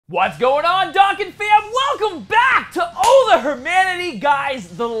What's going on, Dokkan fam? Welcome back to OhTheHermanity, guys.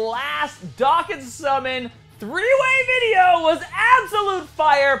 The last Dokkan Summon three-way video was absolute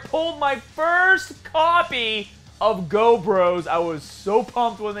fire. Pulled my first copy of gobros. I was so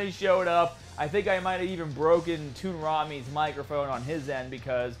pumped when they showed up. I think I might have even broken Toon Rami's microphone on his end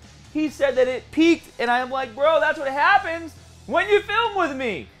because he said that it peaked, and I'm like, bro, that's what happens when you film with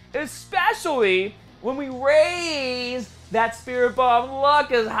me, especially when we raise that Spirit Bomb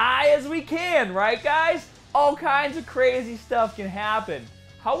luck as high as we can, right guys? All kinds of crazy stuff can happen.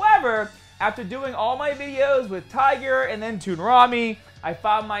 However, after doing all my videos with Tiger and then Toon Rami, I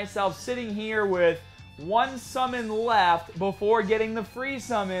found myself sitting here with one summon left before getting the free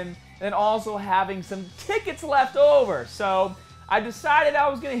summon, and also having some tickets left over. So I decided I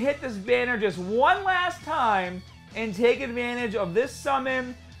was gonna hit this banner just one last time and take advantage of this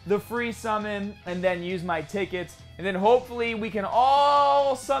summon, the free summon, and then use my tickets. And then hopefully we can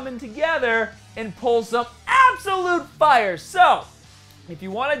all summon together and pull some absolute fire. So, if you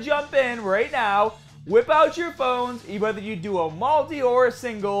want to jump in right now, whip out your phones, whether you do a multi or a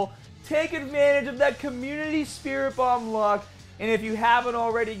single, take advantage of that community Spirit Bomb luck. And if you haven't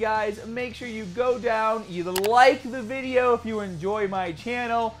already, guys, make sure you go down, either like the video if you enjoy my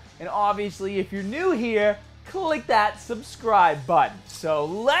channel, and obviously if you're new here, click that subscribe button. So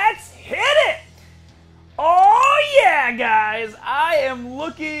let's hit it! Oh yeah, guys! I am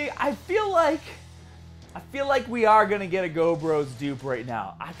looking. I feel like we are gonna get a gobros dupe right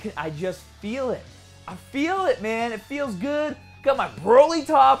now. I just feel it. I feel it, man. It feels good. Got my Broly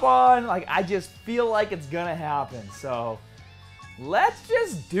top on. Like, I just feel like it's gonna happen. So let's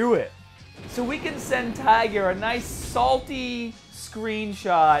just do it. So we can send Tiger a nice salty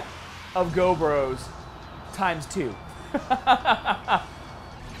screenshot of gobros ×2.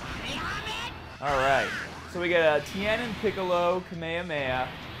 Alright, so we got a Tien and Piccolo, Kamehameha.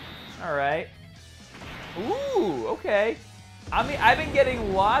 Alright. Ooh, okay. I mean, I've been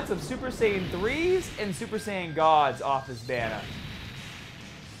getting lots of Super Saiyan 3s and Super Saiyan Gods off this banner.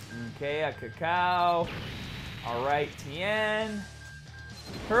 Okay, a Cacao. Alright, Tien.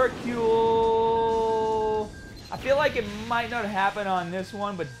 Hercule. I feel like it might not happen on this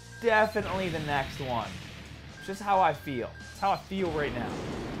one, but definitely the next one. It's just how I feel. It's how I feel right now.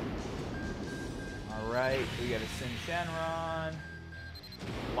 Alright, we got a Sin Shenron.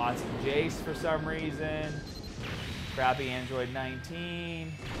 Lots of Jace for some reason. Crappy Android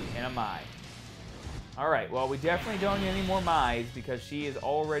 19. And a Mai. Alright, well, we definitely don't need any more Mai's because she is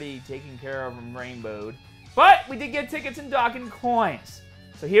already taking care of them rainbowed. But we did get tickets and Dokkan coins.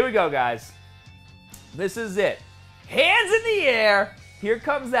 So here we go, guys. This is it. Hands in the air. Here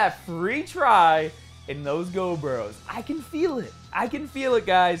comes that free try in those gobros. I can feel it. I can feel it,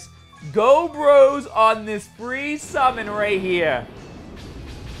 guys. Gobros on this free summon right here.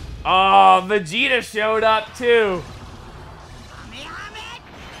 Oh, Vegeta showed up too.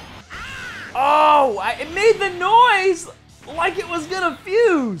 Oh, it made the noise like it was gonna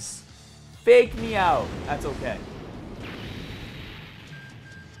fuse. Fake me out. That's okay.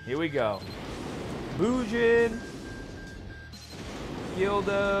 Here we go. Bujin.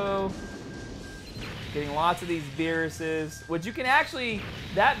 Gildo. Getting lots of these Beeruses, which you can actually,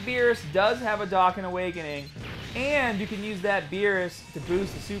 that Beerus does have a Dokkan Awakening, and you can use that Beerus to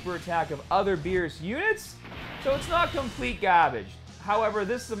boost the super attack of other Beerus units, so it's not complete garbage. However,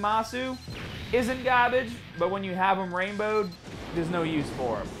 this Zamasu isn't garbage, but when you have him rainbowed, there's no use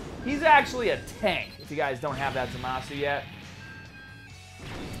for him. He's actually a tank, if you guys don't have that Zamasu yet.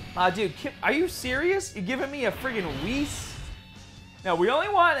 Dude, are you serious? You're giving me a friggin' Whis? No, the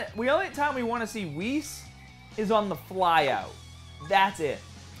only time we want to see Whis is on the flyout. That's it.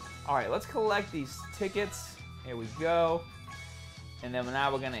 Alright, let's collect these tickets. Here we go. And then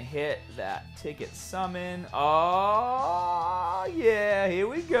now we're going to hit that ticket summon. Oh, yeah, here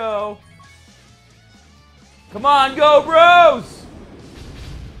we go. Come on, go, bros!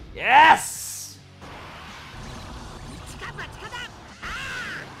 Yes!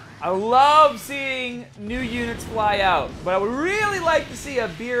 I love seeing new units fly out, but I would really like to see a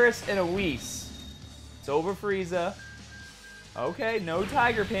Beerus and a Whis. It's over Frieza. Okay, no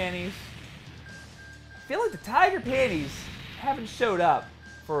Tiger Panties. I feel like the Tiger Panties haven't showed up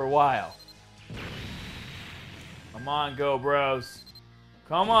for a while. Come on, go bros.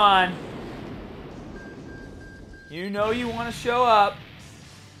 Come on. You know you want to show up.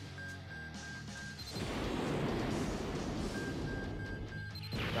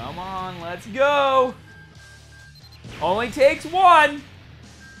 Come on, let's go. Only takes one.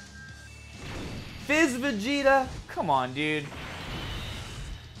 Fizz Vegeta. Come on, dude.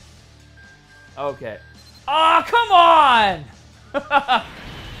 Okay. Oh, come on!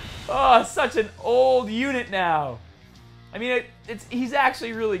 Oh, such an old unit now. I mean, he's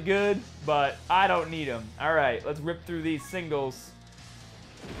actually really good, but I don't need him. All right, let's rip through these singles.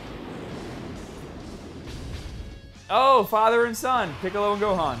 Oh, father and son, Piccolo and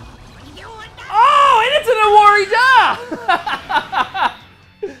Gohan. Oh, and it's an Awari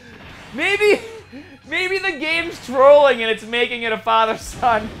Maybe the game's trolling and it's making it a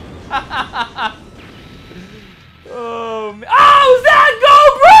father-son. Oh, is that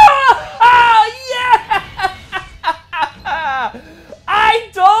gobros? Oh, yeah! I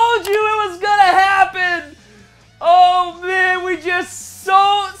told you it was gonna happen. Oh man, we just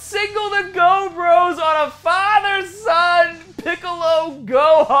singled the gobros on a father-son Piccolo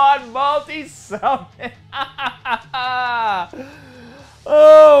Gohan multi-summon.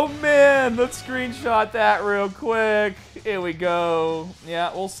 Oh man, let's screenshot that real quick. Here we go.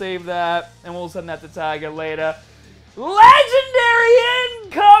 Yeah, we'll save that and we'll send that to Tiger later. Legendary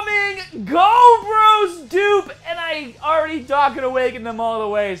incoming gobros dupe, and I already Dokkan awakened them all the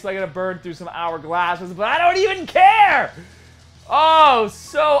way, so I gotta burn through some hourglasses, but I don't even care. Oh,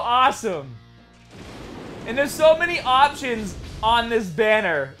 so awesome. And there's so many options on this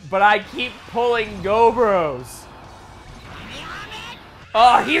banner, but I keep pulling gobros.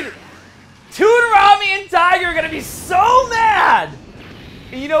 Oh, Toon, Rami, and Tiger are gonna be so mad!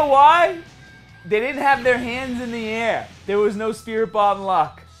 And you know why? They didn't have their hands in the air. There was no Spirit Bomb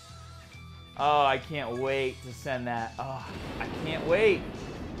luck. Oh, I can't wait to send that. Oh, I can't wait.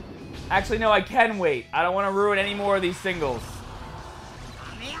 Actually, no, I can wait. I don't want to ruin any more of these singles.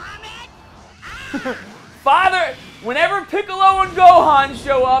 Whenever Piccolo and Gohan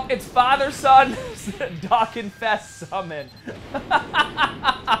show up, it's father-son Dokkan Fest summon.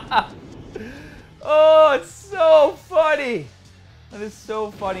 Oh, it's so funny. That is so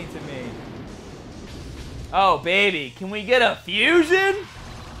funny to me. Oh, baby, can we get a fusion?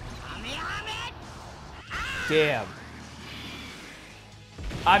 Damn.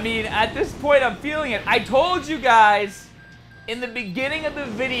 I mean, at this point, I'm feeling it. I told you guys in the beginning of the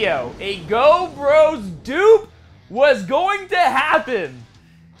video, a gobros dupe was going to happen.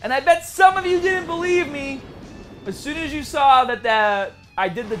 And I bet some of you didn't believe me. As soon as you saw that I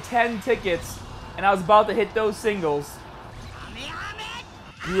did the 10 tickets and I was about to hit those singles,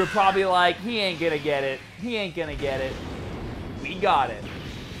 you were probably like, he ain't gonna get it. He ain't gonna get it. We got it.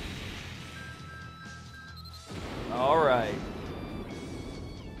 All right.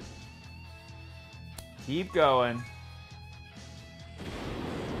 Keep going.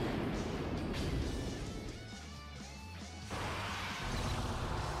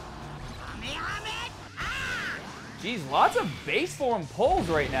 Geez, lots of base form pulls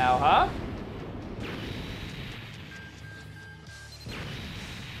right now, huh?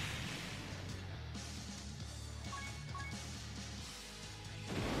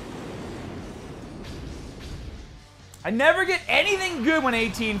 I never get anything good when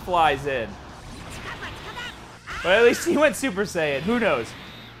 18 flies in. But at least he went Super Saiyan. Who knows?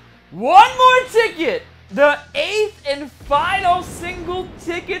 One more ticket! The 8th and final single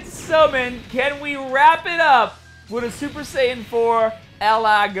ticket summon. Can we wrap it up with a Super Saiyan 4 a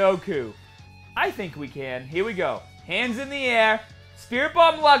la Goku? I think we can. Here we go. Hands in the air. Spirit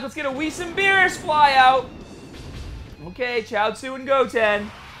Bomb luck. Let's get a Whis and Beerus fly out. Okay, Chaozu and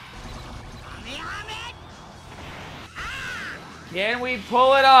Goten. Can we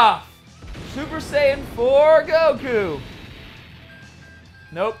pull it off? Super Saiyan 4 Goku.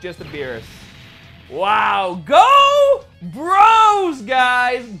 Nope, just a Beerus. Wow, go bros,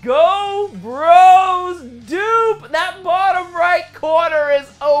 guys. Go bros dupe. That bottom right corner is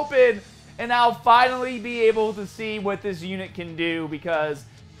open. And I'll finally be able to see what this unit can do, because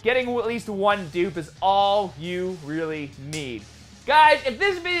getting at least one dupe is all you really need. Guys, if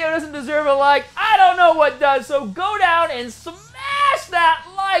this video doesn't deserve a like, I don't know what does. So go down and smash that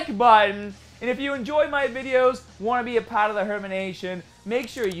like button. And if you enjoy my videos, want to be a part of the Hermanation, make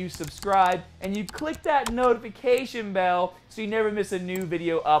sure you subscribe and you click that notification bell so you never miss a new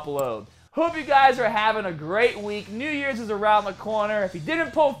video upload. Hope you guys are having a great week. New Year's is around the corner. If you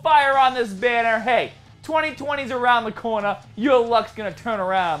didn't pull fire on this banner, hey, 2020 is around the corner. Your luck's gonna turn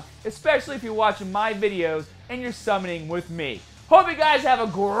around, especially if you're watching my videos and you're summoning with me. Hope you guys have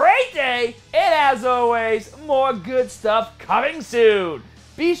a great day, and as always, more good stuff coming soon.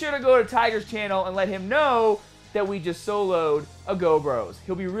 Be sure to go to Tiger's channel and let him know that we just soloed a gobros.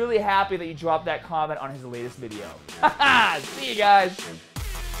 He'll be really happy that you dropped that comment on his latest video. See you guys.